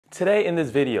Today in this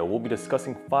video, we'll be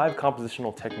discussing 5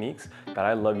 compositional techniques that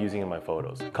I love using in my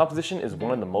photos. Composition is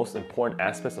one of the most important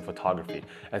aspects of photography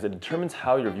as it determines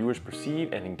how your viewers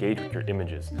perceive and engage with your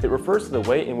images. It refers to the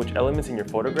way in which elements in your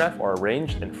photograph are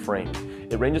arranged and framed.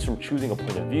 It ranges from choosing a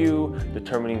point of view,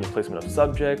 determining the placement of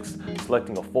subjects,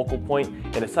 selecting a focal point,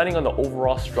 and deciding on the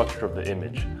overall structure of the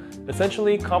image.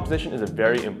 Essentially, composition is a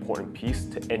very important piece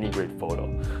to any great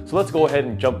photo. So let's go ahead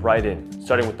and jump right in,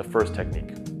 starting with the first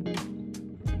technique.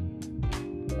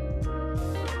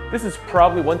 This is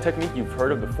probably one technique you've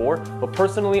heard of before, but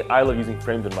personally, I love using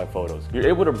frames in my photos. You're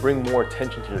able to bring more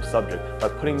attention to your subject by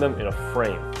putting them in a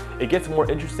frame. It gets more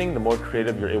interesting the more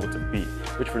creative you're able to be,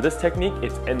 which for this technique,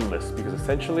 it's endless because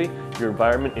essentially, your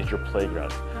environment is your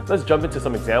playground. Let's jump into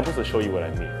some examples to show you what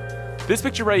I mean. This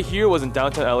picture right here was in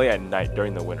downtown LA at night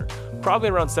during the winter, probably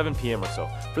around 7 p.m. or so.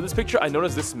 For this picture, I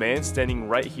noticed this man standing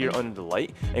right here under the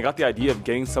light and got the idea of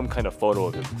getting some kind of photo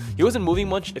of him. He wasn't moving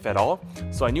much, if at all,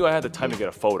 so I knew I had the time to get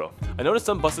a photo. I noticed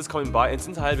some buses coming by, and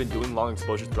since I had been doing long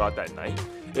exposures throughout that night,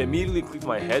 it immediately clicked in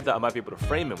my head that I might be able to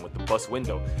frame him with the bus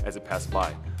window as it passed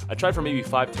by. I tried for maybe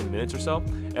 5-10 minutes or so,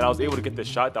 and I was able to get this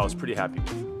shot that I was pretty happy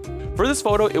with. For this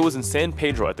photo, it was in San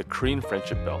Pedro at the Korean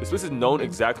Friendship Bell. This place is known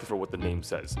exactly for what the name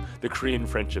says, the Korean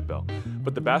Friendship Bell.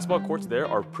 But the basketball courts there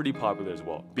are pretty popular as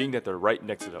well, being that they're right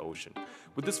next to the ocean.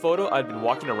 With this photo, I'd been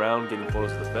walking around getting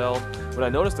photos of the bell when I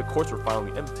noticed the courts were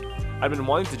finally empty. I'd been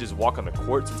wanting to just walk on the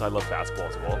court since I love basketball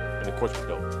as well, and the courts were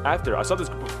dope. After, I saw this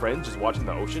group of friends just watching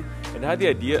the ocean, and I had the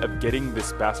idea of getting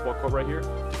this basketball court right here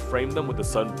to frame them with the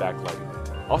sun backlighting.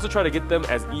 I also try to get them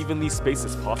as evenly spaced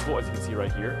as possible, as you can see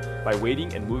right here, by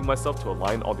waiting and moving myself to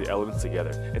align all the elements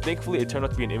together. And thankfully, it turned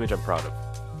out to be an image I'm proud of.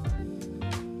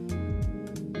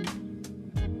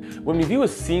 When we view a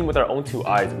scene with our own 2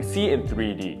 eyes, we see it in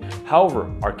 3D.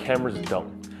 However, our cameras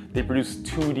don't. They produce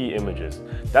 2D images.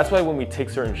 That's why when we take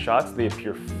certain shots, they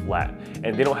appear flat,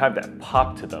 and they don't have that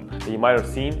pop to them that you might have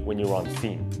seen when you were on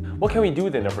scene. What can we do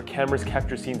then if our cameras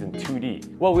capture scenes in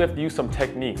 2D? Well, we have to use some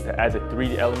techniques to add the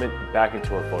 3D element back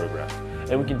into our photograph.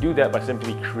 And we can do that by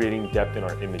simply creating depth in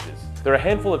our images. There are a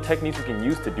handful of techniques we can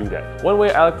use to do that. One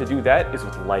way I like to do that is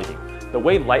with lighting. The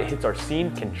way light hits our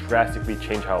scene can drastically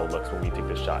change how it looks when we take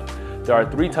the shot. There are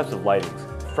 3 types of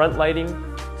lightings: front lighting,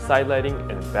 side lighting,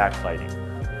 and back lighting.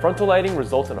 Frontal lighting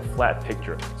results in a flat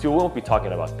picture, so we won't be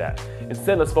talking about that.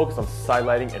 Instead, let's focus on side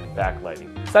lighting and back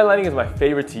lighting. Side lighting is my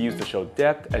favorite to use to show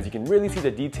depth, as you can really see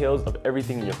the details of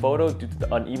everything in your photo due to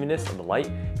the unevenness of the light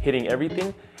hitting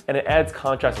everything, and it adds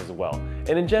contrast as well. And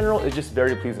in general, it's just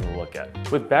very pleasing to look at.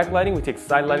 With backlighting, we take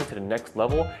side lighting to the next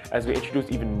level as we introduce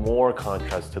even more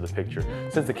contrast to the picture,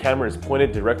 since the camera is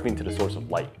pointed directly into the source of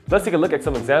light. Let's take a look at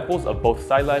some examples of both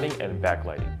side lighting and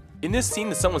backlighting. In this scene,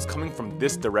 the sun was coming from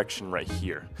this direction right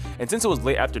here. And since it was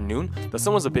late afternoon, the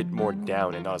sun was a bit more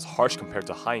down and not as harsh compared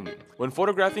to high noon. When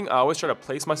photographing, I always try to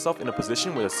place myself in a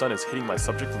position where the sun is hitting my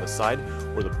subject from the side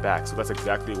or the back, so that's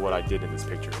exactly what I did in this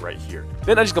picture right here.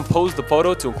 Then I just composed the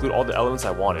photo to include all the elements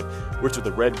I wanted, which were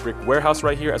the red brick warehouse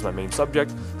right here as my main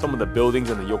subject, some of the buildings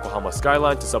in the Yokohama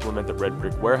skyline to supplement the red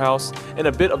brick warehouse, and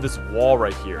a bit of this wall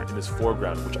right here in this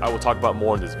foreground, which I will talk about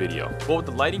more in this video. But with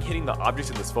the lighting hitting the objects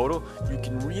in this photo, you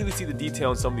can really see the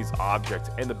detail in some of these objects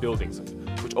and the buildings,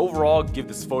 which overall give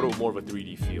this photo more of a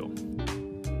 3D feel.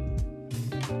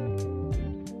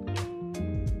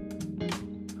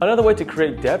 Another way to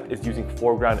create depth is using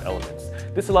foreground elements.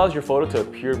 This allows your photo to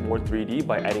appear more 3D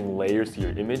by adding layers to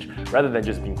your image rather than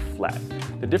just being flat.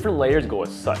 The different layers go as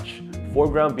such: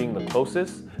 foreground being the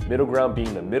closest, middle ground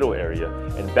being the middle area,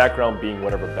 and background being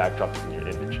whatever backdrop is in your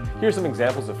image. Here are some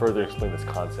examples to further explain this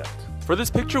concept. For this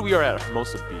picture, we are at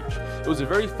Hermosa Beach. It was a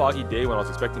very foggy day when I was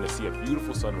expecting to see a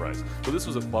beautiful sunrise, so this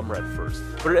was a bummer at first,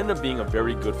 but it ended up being a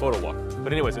very good photo walk.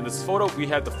 But anyways, in this photo, we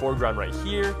had the foreground right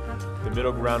here, the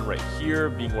middle ground right here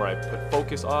being where I put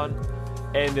focus on,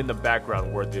 and then the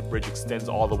background where the bridge extends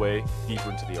all the way deeper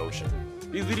into the ocean.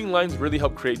 These leading lines really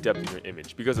help create depth in your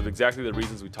image because of exactly the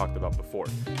reasons we talked about before.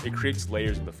 It creates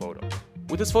layers in the photo.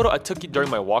 With this photo, I took it during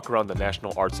my walk around the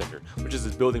National Art Center, which is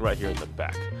this building right here in the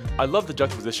back. I love the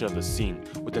juxtaposition of the scene,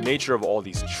 with the nature of all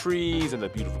these trees and the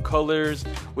beautiful colors,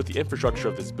 with the infrastructure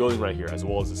of this building right here, as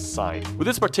well as this sign. With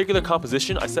this particular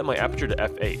composition, I set my aperture to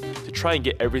f8 to try and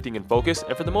get everything in focus,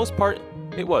 and for the most part,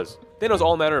 it was. Then it was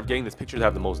all a matter of getting this picture to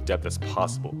have the most depth as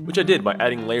possible, which I did by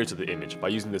adding layers to the image, by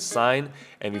using this sign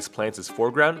and these plants as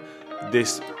foreground,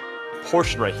 this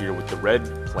portion right here with the red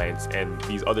plants and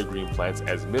these other green plants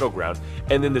as middle ground,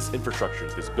 and then this infrastructure,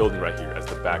 this building right here as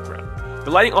the background. The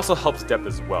lighting also helps depth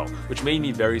as well, which made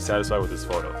me very satisfied with this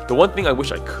photo. The one thing I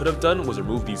wish I could have done was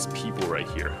remove these people right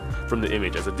here from the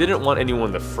image, as I didn't want anyone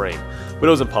in the frame, but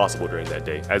it was impossible during that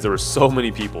day as there were so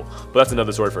many people, but that's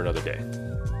another story for another day.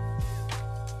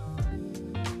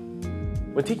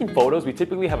 When taking photos, we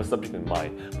typically have a subject in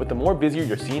mind, but the more busier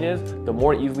your scene is, the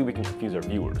more easily we can confuse our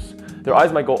viewers. Their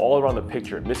eyes might go all around the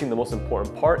picture, missing the most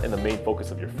important part and the main focus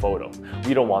of your photo.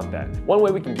 We don't want that. One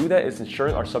way we can do that is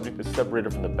ensuring our subject is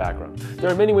separated from the background.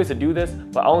 There are many ways to do this,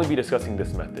 but I'll only be discussing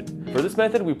this method. For this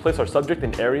method, we place our subject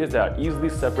in areas that are easily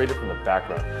separated from the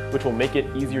background, which will make it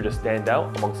easier to stand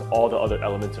out amongst all the other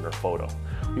elements in our photo.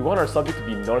 We want our subject to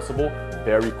be noticeable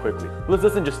very quickly. But this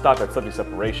doesn't just stop at subject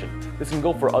separation. This can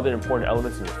go for other important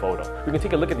elements in your photo. We can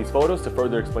take a look at these photos to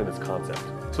further explain this concept.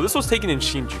 So this was taken in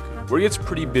Shinjuku, where it gets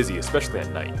pretty busy, especially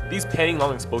at night. These panning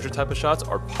long exposure type of shots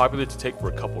are popular to take for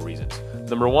a couple reasons.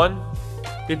 Number one,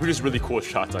 they produce really cool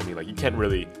shots. I mean, like you can't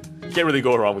really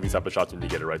go wrong with these type of shots when you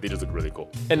get it right. They just look really cool.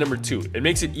 And number two, it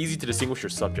makes it easy to distinguish your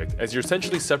subject, as you're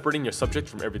essentially separating your subject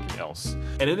from everything else.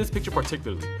 And in this picture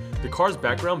particularly, the car's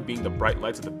background being the bright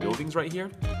lights of the buildings right here,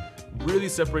 really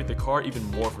separate the car even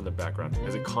more from the background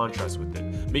as it contrasts with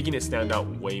it, making it stand out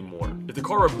way more. If the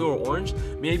car were blue or orange,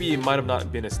 maybe it might have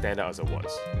not been as standout as it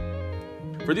was.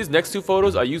 For these next two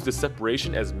photos, I used the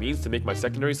separation as means to make my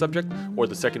secondary subject, or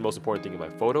the second most important thing in my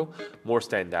photo, more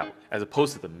stand out, as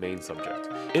opposed to the main subject.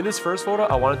 In this first photo,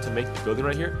 I wanted to make the building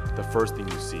right here the first thing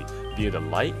you see, via the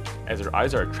light, as their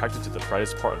eyes are attracted to the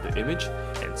brightest part of the image,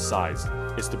 and size.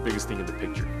 It's the biggest thing in the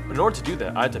picture. But in order to do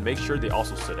that, I had to make sure they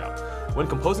also stood out. When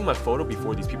composing my photo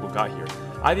before these people got here,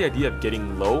 I had the idea of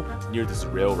getting low near this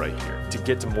rail right here to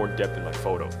get to more depth in my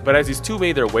photo. But as these two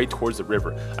made their way towards the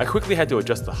river, I quickly had to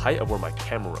adjust the height of where my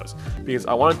camera was, because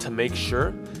I wanted to make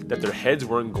sure that their heads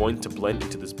weren't going to blend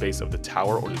into the base of the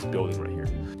tower or this building right here.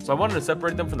 So I wanted to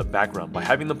separate them from the background by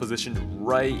having them positioned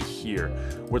right here,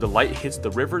 where the light hits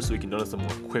the river so you can notice them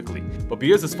more quickly. But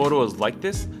because this photo is like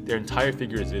this, their entire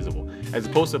figure is visible, as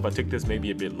opposed to if I took this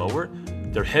maybe a bit lower,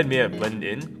 their head may have blended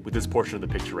in with this portion of the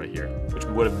picture right here, which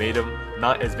would have made them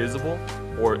not as visible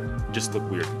or just look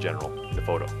weird in general in the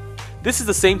photo. This is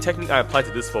the same technique I applied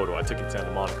to this photo I took in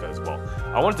Santa Monica as well.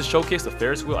 I wanted to showcase the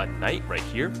Ferris wheel at night right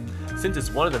here, since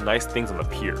it's one of the nice things on the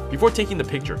pier. Before taking the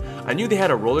picture, I knew they had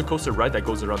a roller coaster ride that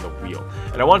goes around the wheel,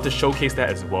 and I wanted to showcase that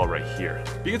as well right here.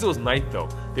 Because it was night though,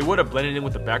 they would have blended in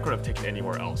with the background if taken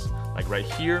anywhere else, like right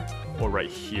here or right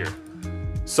here.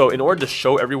 So in order to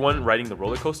show everyone riding the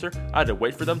roller coaster, I had to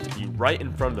wait for them to be right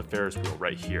in front of the Ferris wheel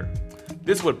right here.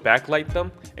 This would backlight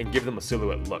them and give them a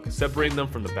silhouette look, separating them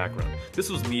from the background. This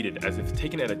was needed, as if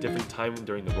taken at a different time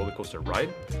during the roller coaster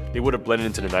ride, they would have blended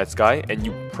into the night sky and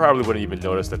you probably wouldn't even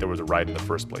notice that there was a ride in the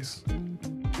first place.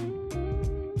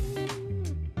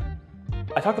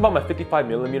 I talked about my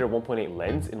 55mm 1.8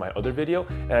 lens in my other video,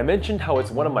 and I mentioned how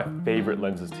it's one of my favorite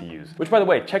lenses to use. Which, by the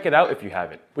way, check it out if you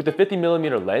haven't. With the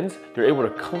 50mm lens, you're able to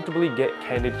comfortably get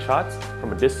candid shots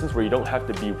from a distance where you don't have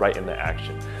to be right in the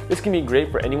action. This can be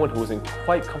great for anyone who isn't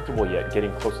quite comfortable yet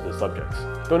getting close to the subjects.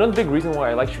 Though another big reason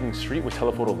why I like shooting street with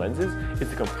telephoto lenses is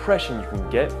the compression you can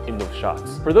get in those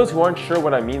shots. For those who aren't sure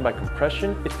what I mean by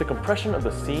compression, it's the compression of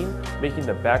the scene, making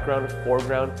the background,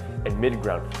 foreground, and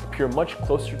midground appear much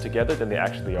closer together than they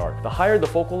actually are. The higher the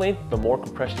focal length, the more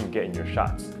compression you get in your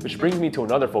shots. Which brings me to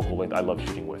another focal length I love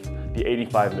shooting with, the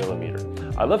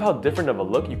 85mm. I love how different of a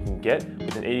look you can get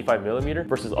with an 85mm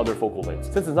versus other focal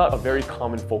lengths. Since it's not a very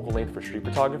common focal length for street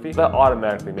photography, that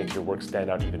automatically makes your work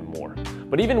stand out even more.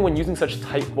 But even when using such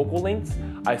tight focal lengths,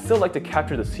 I still like to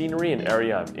capture the scenery and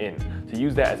area I'm in, to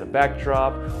use that as a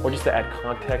backdrop or just to add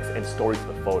context and story to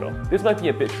the photo. This might be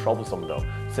a bit troublesome though,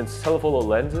 since telephoto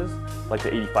lenses, like the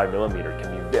 85mm,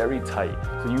 can be very tight,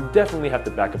 so you definitely have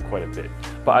to back up quite a bit.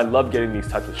 But I love getting these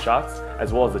types of shots,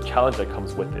 as well as the challenge that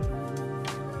comes with it.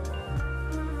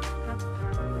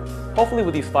 Hopefully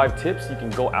with these 5 tips, you can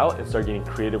go out and start getting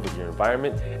creative with your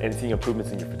environment and seeing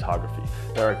improvements in your photography.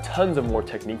 There are tons of more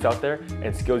techniques out there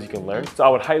and skills you can learn, so I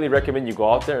would highly recommend you go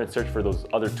out there and search for those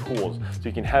other tools so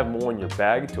you can have more in your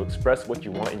bag to express what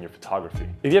you want in your photography.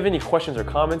 If you have any questions or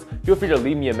comments, feel free to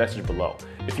leave me a message below.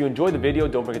 If you enjoyed the video,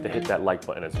 don't forget to hit that like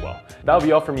button as well. That'll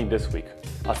be all for me this week.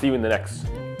 I'll see you in the next.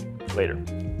 Later.